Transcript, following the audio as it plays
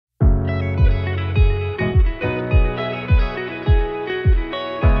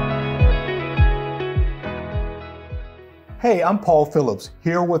Hey, I'm Paul Phillips,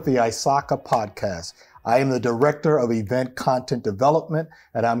 here with the ISACA Podcast. I am the Director of Event Content Development,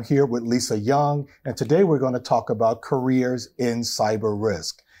 and I'm here with Lisa Young, and today we're going to talk about careers in cyber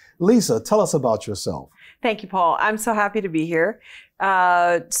risk. Lisa, tell us about yourself. Thank you, Paul. I'm so happy to be here.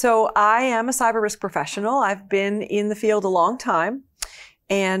 So I am a cyber risk professional. I've been in the field a long time,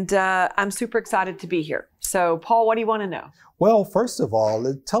 and I'm super excited to be here. So, Paul, what do you want to know? Well, first of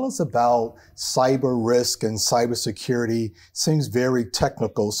all, tell us about cyber risk and cybersecurity. Seems very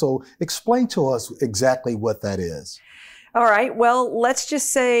technical. So explain to us exactly what that is. All right. Well, let's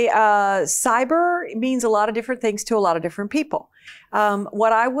just say cyber means a lot of different things to a lot of different people.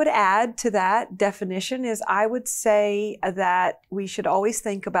 What I would add to that definition is I would say that we should always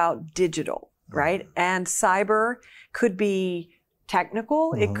think about digital, right? And cyber could be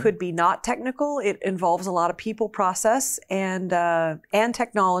technical. It could be not technical. It involves a lot of people, process, and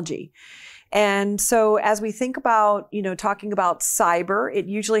technology. And so as we think about, talking about cyber, it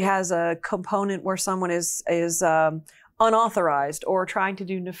usually has a component where someone is unauthorized or trying to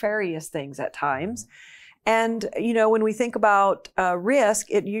do nefarious things at times. And, when we think about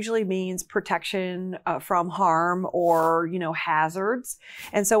risk, it usually means protection from harm or, hazards.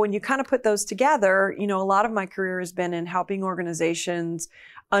 And so when you kind of put those together, a lot of my career has been in helping organizations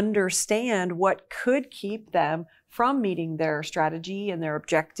understand what could keep them from meeting their strategy and their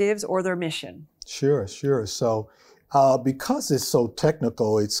objectives or their mission. Sure. So because it's so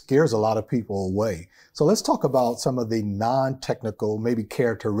technical, it scares a lot of people away. So let's talk about some of the non-technical, maybe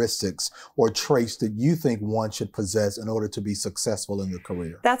characteristics or traits that you think one should possess in order to be successful in the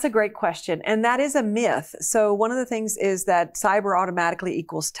career. That's a great question. And that is a myth. So one of the things is that cyber automatically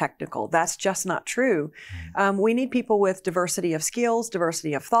equals technical. That's just not true. We need people with diversity of skills,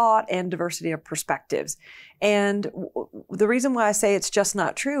 diversity of thought, and diversity of perspectives. And the reason why I say it's just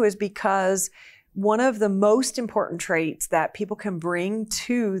not true is because one of the most important traits that people can bring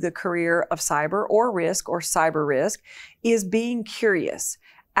to the career of cyber risk is being curious,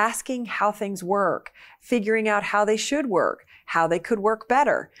 asking how things work, figuring out how they should work, how they could work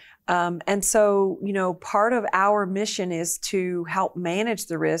better. And so, part of our mission is to help manage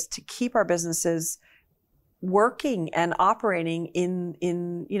the risk to keep our businesses working and operating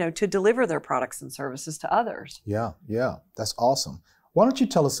to deliver their products and services to others. Yeah, that's awesome. Why don't you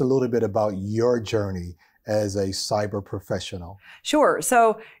tell us a little bit about your journey as a cyber professional? Sure.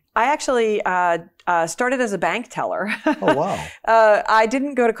 So I actually started as a bank teller. Oh, wow. I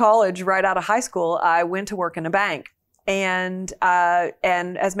didn't go to college right out of high school. I went to work in a bank. And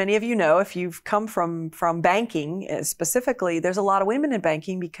as many of you know, if you've come from banking specifically, there's a lot of women in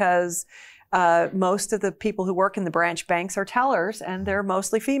banking because most of the people who work in the branch banks are tellers, and they're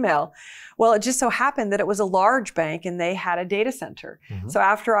mostly female. Well, it just so happened that it was a large bank and they had a data center. So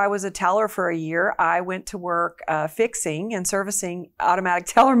after I was a teller for a year, I went to work fixing and servicing automatic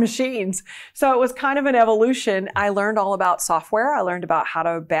teller machines. So it was kind of an evolution. I learned all about software. I learned about how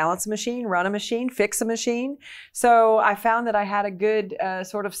to balance a machine, run a machine, fix a machine. So I found that I had a good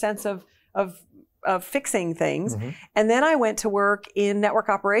sort of sense of fixing things. And then I went to work in network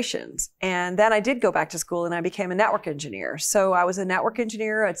operations. And then I did go back to school and I became a network engineer. So I was a network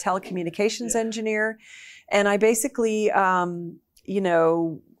engineer, a telecommunications engineer. And I basically,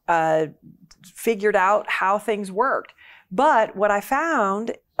 figured out how things worked. But what I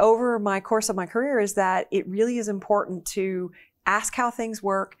found over my course of my career is that it really is important to ask how things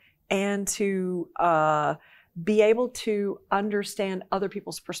work and to be able to understand other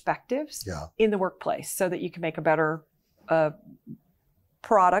people's perspectives in the workplace so that you can make a better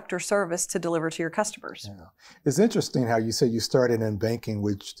product or service to deliver to your customers. Yeah. It's interesting how you said you started in banking,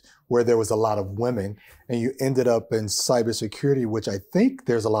 where there was a lot of women, and you ended up in cybersecurity, which I think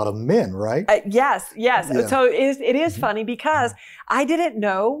there's a lot of men, right? Yes. Yeah. So it is funny because I didn't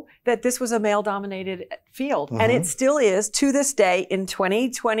know that this was a male-dominated field, and it still is to this day in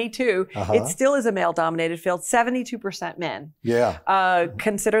 2022. It still is a male-dominated field. 72% men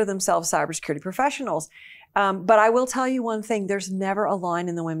consider themselves cybersecurity professionals. But I will tell you one thing, there's never a line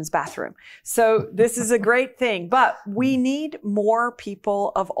in the women's bathroom. So this is a great thing, but we need more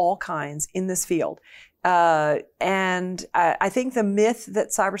people of all kinds in this field. And I think the myth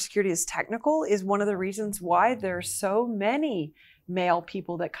that cybersecurity is technical is one of the reasons why there's so many male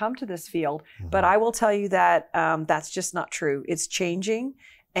people that come to this field. But I will tell you that that's just not true. It's changing.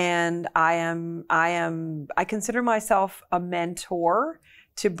 And I consider myself a mentor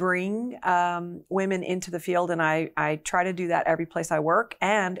to bring women into the field, and I try to do that every place I work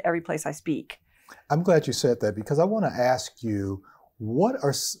and every place I speak. I'm glad you said that, because I want to ask you,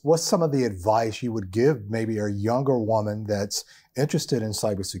 what's some of the advice you would give maybe a younger woman that's interested in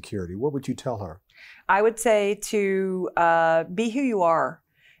cybersecurity? What would you tell her? I would say to be who you are.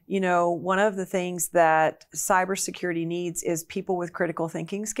 You know, one of the things that cybersecurity needs is people with critical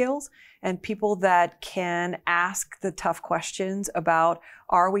thinking skills and people that can ask the tough questions about,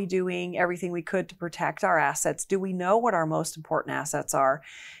 are we doing everything we could to protect our assets? Do we know what our most important assets are?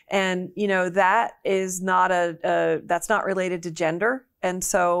 And, you know, that is not that's not related to gender. And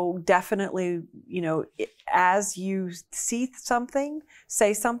so definitely, you know, as you see something,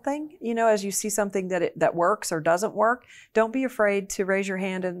 say something, you know, as you see something that works or doesn't work, don't be afraid to raise your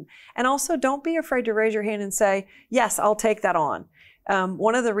hand. And also don't be afraid to raise your hand and say, yes, I'll take that on.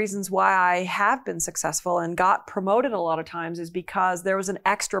 One of the reasons why I have been successful and got promoted a lot of times is because there was an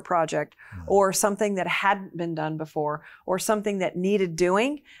extra project or something that hadn't been done before or something that needed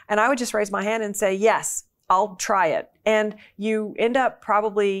doing. And I would just raise my hand and say, yes, I'll try it. And you end up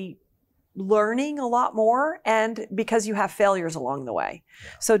probably learning a lot more, and because you have failures along the way. Yeah.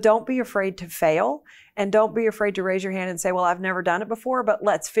 So don't be afraid to fail, and don't be afraid to raise your hand and say, well, I've never done it before, but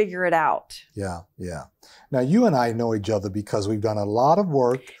let's figure it out. Yeah, yeah. Now, you and I know each other because we've done a lot of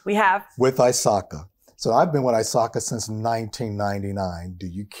work. We have. With ISACA. So I've been with ISACA since 1999. Do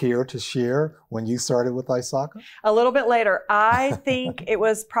you care to share when you started with ISACA? A little bit later. I think it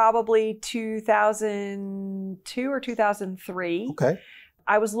was probably 2002 or 2003. Okay.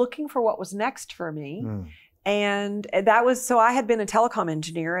 I was looking for what was next for me. And that was, so I had been a telecom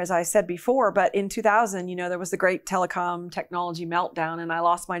engineer, as I said before, but in 2000, you know, there was the great telecom technology meltdown and I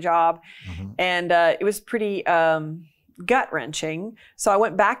lost my job. And it was pretty gut-wrenching. So I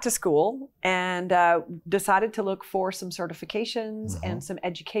went back to school and decided to look for some certifications and some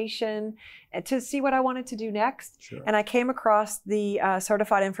education and to see what I wanted to do next. Sure. And I came across the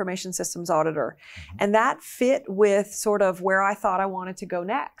Certified Information Systems Auditor. And that fit with sort of where I thought I wanted to go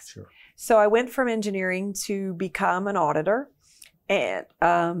next. Sure. So I went from engineering to become an auditor. And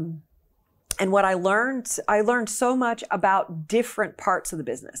what I learned so much about different parts of the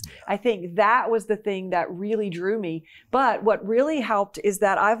business. I think that was the thing that really drew me. But what really helped is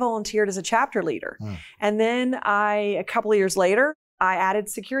that I volunteered as a chapter leader. And then a couple of years later, I added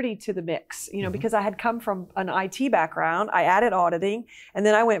security to the mix, you know, because I had come from an IT background. I added auditing, and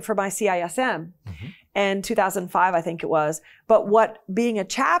then I went for my CISM in 2005, I think it was. But what being a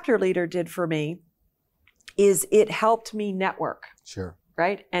chapter leader did for me is it helped me network. Sure.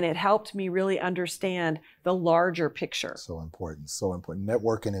 Right? And it helped me really understand the larger picture. So important, so important.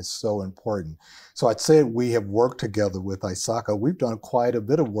 Networking is so important. So I'd say we have worked together with ISACA. We've done quite a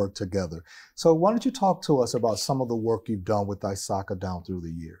bit of work together. So why don't you talk to us about some of the work you've done with ISACA down through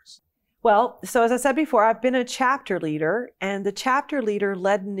the years? Well, so as I said before, I've been a chapter leader, and the chapter leader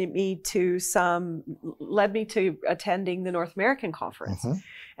led me to attending the North American Conference.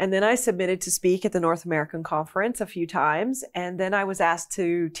 And then I submitted to speak at the North American Conference a few times, and then I was asked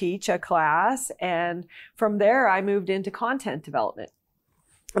to teach a class, and from there I moved into content development.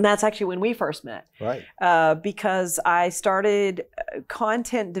 And that's actually when we first met. Right. Because I started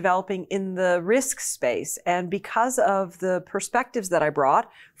content developing in the risk space. And because of the perspectives that I brought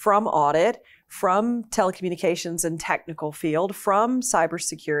from audit, from telecommunications and technical field, from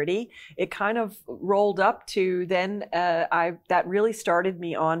cybersecurity, it kind of rolled up to then that really started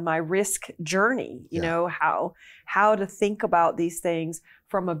me on my risk journey, you know, how to think about these things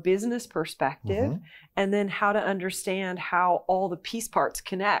from a business perspective, and then how to understand how all the piece parts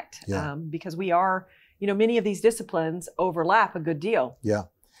connect. Because we are, you know, many of these disciplines overlap a good deal. Yeah.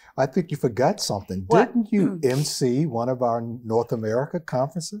 I think you forgot something. What? Didn't you MC one of our North America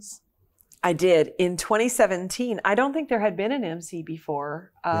conferences? I did in 2017. I don't think there had been an MC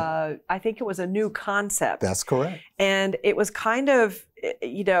before. I think it was a new concept. That's correct. And it was kind of,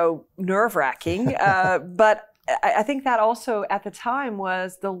 you know, nerve-wracking, but I think that also at the time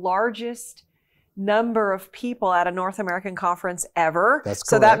was the largest number of people at a North American conference ever. That's correct.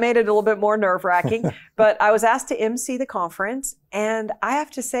 So that made it a little bit more nerve-wracking. But I was asked to MC the conference, and I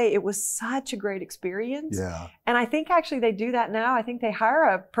have to say it was such a great experience. Yeah. And I think actually they do that now. I think they hire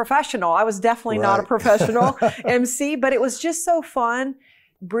a professional. I was definitely not a professional MC, but it was just so fun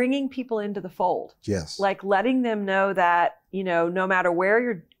bringing people into the fold. Yes. Like letting them know that, you know, no matter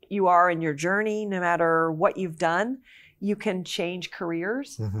where you are in your journey, no matter what you've done, you can change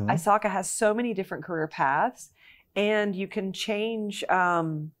careers. ISACA has so many different career paths, and you can change,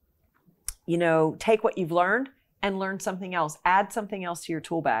 you know, take what you've learned and learn something else, add something else to your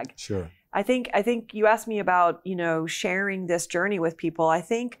tool bag. Sure. I think you asked me about, you know, sharing this journey with people. I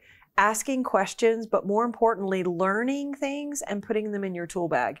think asking questions, but more importantly, learning things and putting them in your tool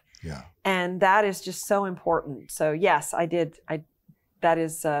bag. Yeah. And that is just so important. So yes, I did. that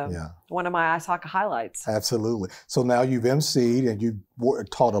is one of my ISACA highlights. Absolutely. So now you've emceed and you've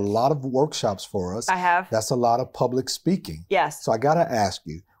taught a lot of workshops for us. I have. That's a lot of public speaking. Yes. So I got to ask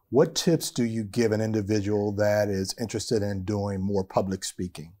you, what tips do you give an individual that is interested in doing more public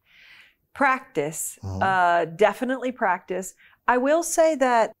speaking? Practice. Definitely practice. I will say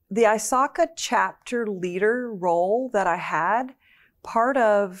that the ISACA chapter leader role that I had, part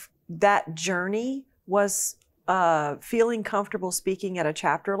of that journey was feeling comfortable speaking at a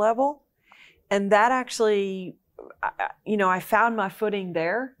chapter level. And that actually, I found my footing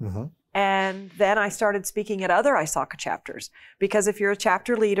there. And then I started speaking at other ISACA chapters, because if you're a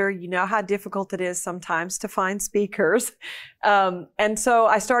chapter leader, you know how difficult it is sometimes to find speakers. And so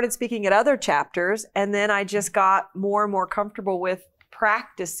I started speaking at other chapters, and then I just got more and more comfortable with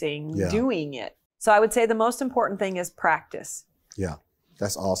practicing doing it. So I would say the most important thing is practice. Yeah,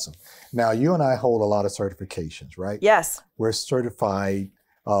 that's awesome. Now, you and I hold a lot of certifications, right? Yes. We're certified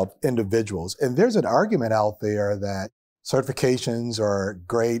individuals. And there's an argument out there that certifications are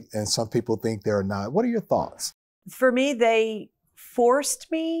great and some people think they're not. What are your thoughts? For me, they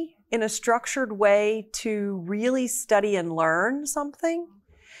forced me in a structured way to really study and learn something.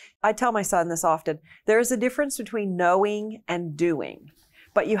 I tell my son this often. There is a difference between knowing and doing,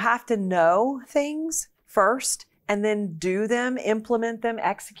 but you have to know things first and then do them, implement them,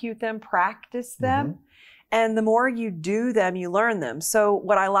 execute them, practice them. And the more you do them, you learn them. So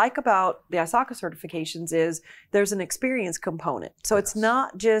what I like about the ISACA certifications is there's an experience component. So it's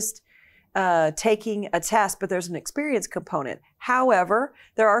not just taking a test, but there's an experience component. However,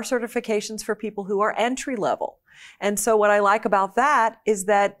 there are certifications for people who are entry level. And so what I like about that is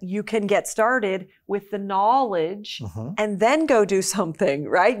that you can get started with the knowledge and then go do something,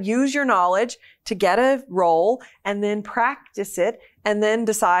 right? Use your knowledge to get a role and then practice it and then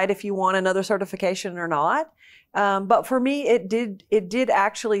decide if you want another certification or not. But for me, it did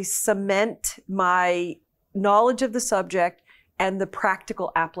actually cement my knowledge of the subject and the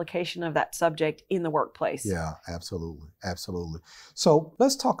practical application of that subject in the workplace. Yeah, absolutely. Absolutely. So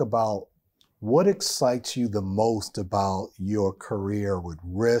let's talk about what excites you the most about your career with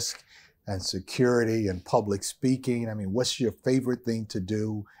risk and security and public speaking. I mean, what's your favorite thing to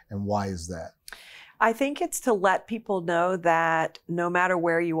do and why is that? I think it's to let people know that no matter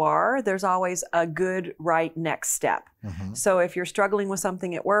where you are, there's always a good, right next step. So if you're struggling with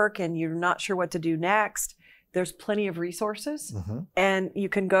something at work and you're not sure what to do next, there's plenty of resources and you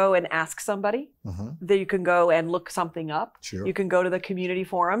can go and ask somebody. Then you can go and look something up. You can go to the community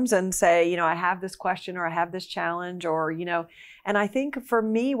forums and say, I have this question or I have this challenge or, and I think for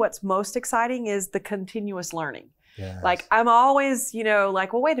me, what's most exciting is the continuous learning. Like I'm always,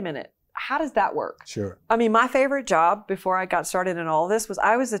 like, well, wait a minute. How does that work? I mean, my favorite job before I got started in all of this was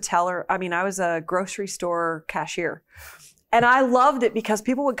I was a grocery store cashier. And I loved it because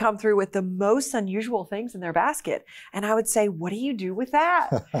people would come through with the most unusual things in their basket. And I would say, what do you do with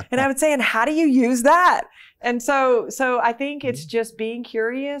that? And I would say, and how do you use that? And so I think it's just being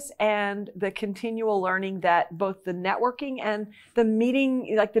curious and the continual learning that both the networking and the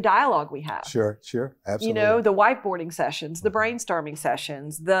meeting, like the dialogue we have. Sure, absolutely. The whiteboarding sessions, the brainstorming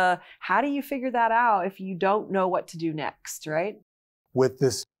sessions, how do you figure that out if you don't know what to do next, right? With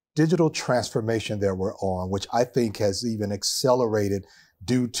this digital transformation that we're on, which I think has even accelerated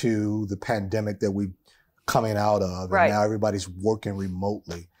due to the pandemic that we're coming out of, and now everybody's working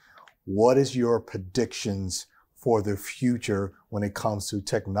remotely. What is your predictions for the future when it comes to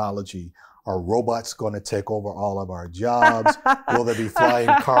technology? Are robots going to take over all of our jobs? Will there be flying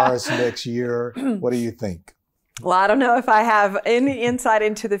cars next year? What do you think? Well, I don't know if I have any insight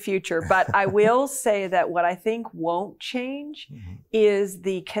into the future, but I will say that what I think won't change is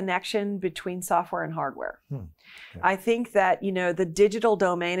the connection between software and hardware. I think that, the digital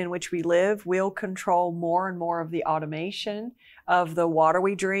domain in which we live will control more and more of the automation of the water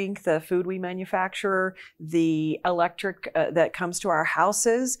we drink, the food we manufacture, the electric that comes to our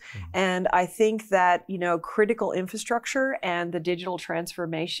houses. And I think that, critical infrastructure and the digital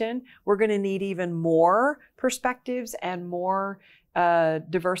transformation, we're going to need even more perspectives and more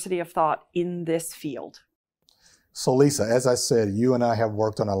diversity of thought in this field. So Lisa, as I said, you and I have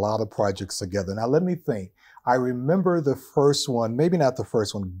worked on a lot of projects together. Now let me think. I remember the first one, maybe not the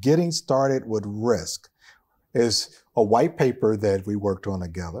first one, Getting Started with Risk is a white paper that we worked on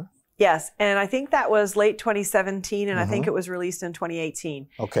together. Yes, and I think that was late 2017, and I think it was released in 2018.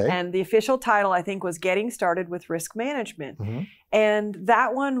 Okay. And the official title, I think, was Getting Started with Risk Management. And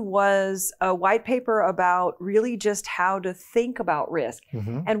that one was a white paper about really just how to think about risk.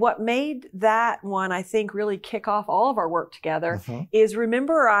 And what made that one, I think, really kick off all of our work together is,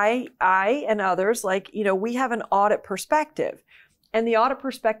 remember, I and others, we have an audit perspective. And the audit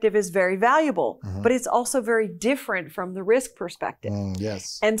perspective is very valuable, but it's also very different from the risk perspective.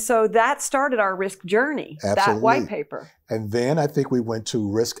 Yes. And so that started our risk journey, Absolutely. that white paper. And then I think we went to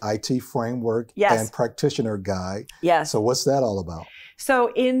Risk IT Framework and Practitioner Guide. Yes. So what's that all about?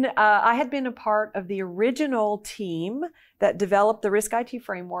 So I had been a part of the original team that developed the Risk IT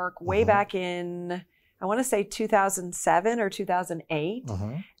Framework way back in, I want to say 2007 or 2008.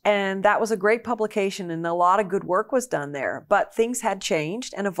 And that was a great publication and a lot of good work was done there. But things had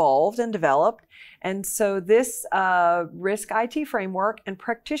changed and evolved and developed. And so this Risk IT Framework and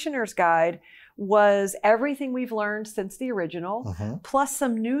Practitioner's Guide was everything we've learned since the original, plus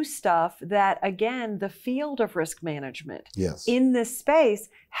some new stuff that, again, the field of risk management in this space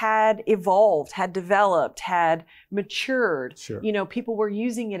had evolved, had developed, had matured. You know, people were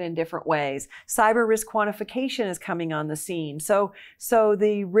using it in different ways. Cyber risk quantification is coming on the scene. So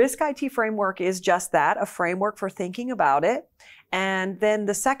the Risk IT Framework is just that, a framework for thinking about it. And then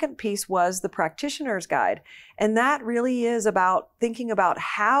the second piece was the Practitioner's Guide. And that really is about thinking about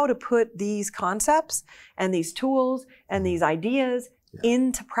how to put these concepts and these tools and these ideas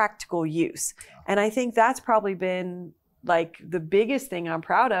into practical use. And I think that's probably been like the biggest thing I'm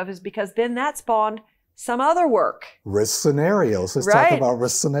proud of, is because then that spawned some other work. Risk scenarios. Let's talk about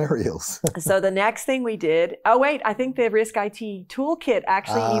risk scenarios. So the next thing we did, I think the Risk IT Toolkit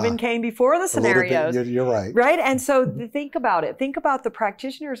actually even came before the scenarios. You're right. Right? And so think about it. Think about the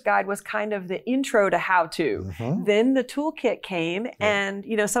Practitioner's Guide was kind of the intro to how to. Then the toolkit came and,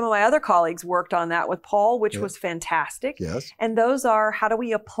 you know, some of my other colleagues worked on that with Paul, which was fantastic. And those are, how do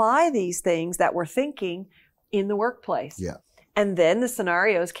we apply these things that we're thinking in the workplace? And then the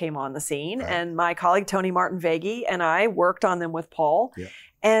scenarios came on the scene, and my colleague Tony Martin-Vegi and I worked on them with Paul.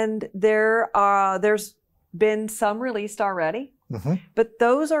 And there's been some released already, but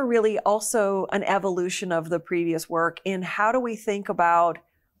those are really also an evolution of the previous work in how do we think about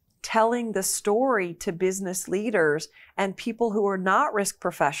telling the story to business leaders and people who are not risk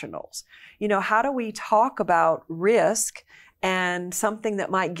professionals. You know, how do we talk about risk and something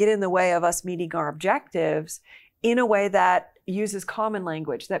that might get in the way of us meeting our objectives in a way that uses common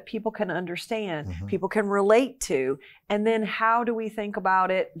language that people can understand, people can relate to, and then how do we think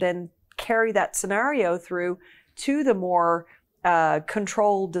about it, then carry that scenario through to the more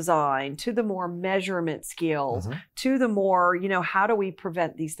controlled design, to the more measurement skills, to the more, you know, how do we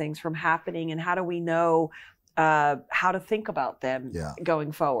prevent these things from happening and how do we know how to think about them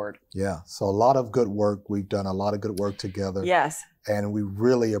going forward. So a lot of good work. We've done a lot of good work together. And we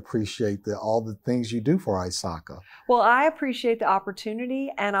really appreciate all the things you do for ISACA. Well, I appreciate the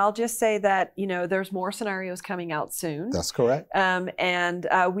opportunity, and I'll just say that, you know, there's more scenarios coming out soon. That's correct. And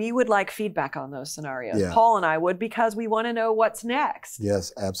we would like feedback on those scenarios. Paul and I would, because we want to know what's next.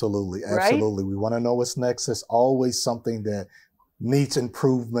 Yes, absolutely. Absolutely. We want to know what's next. It's always something that needs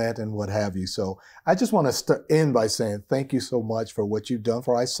improvement and what have you. So I just want to end by saying thank you so much for what you've done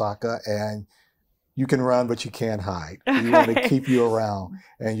for ISACA, and you can run, but you can't hide. We want to keep you around.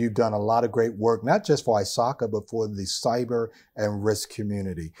 And you've done a lot of great work, not just for ISACA, but for the cyber and risk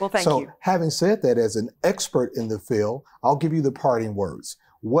community. Well, thank you. So having said that, as an expert in the field, I'll give you the parting words.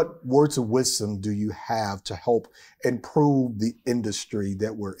 What words of wisdom do you have to help improve the industry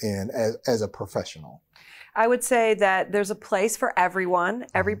that we're in as a professional? I would say that there's a place for everyone,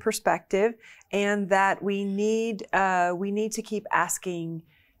 every perspective, and that we need to keep asking,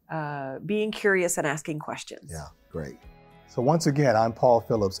 being curious and asking questions. Yeah, great. So once again, I'm Paul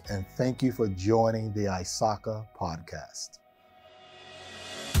Phillips, and thank you for joining the ISACA podcast.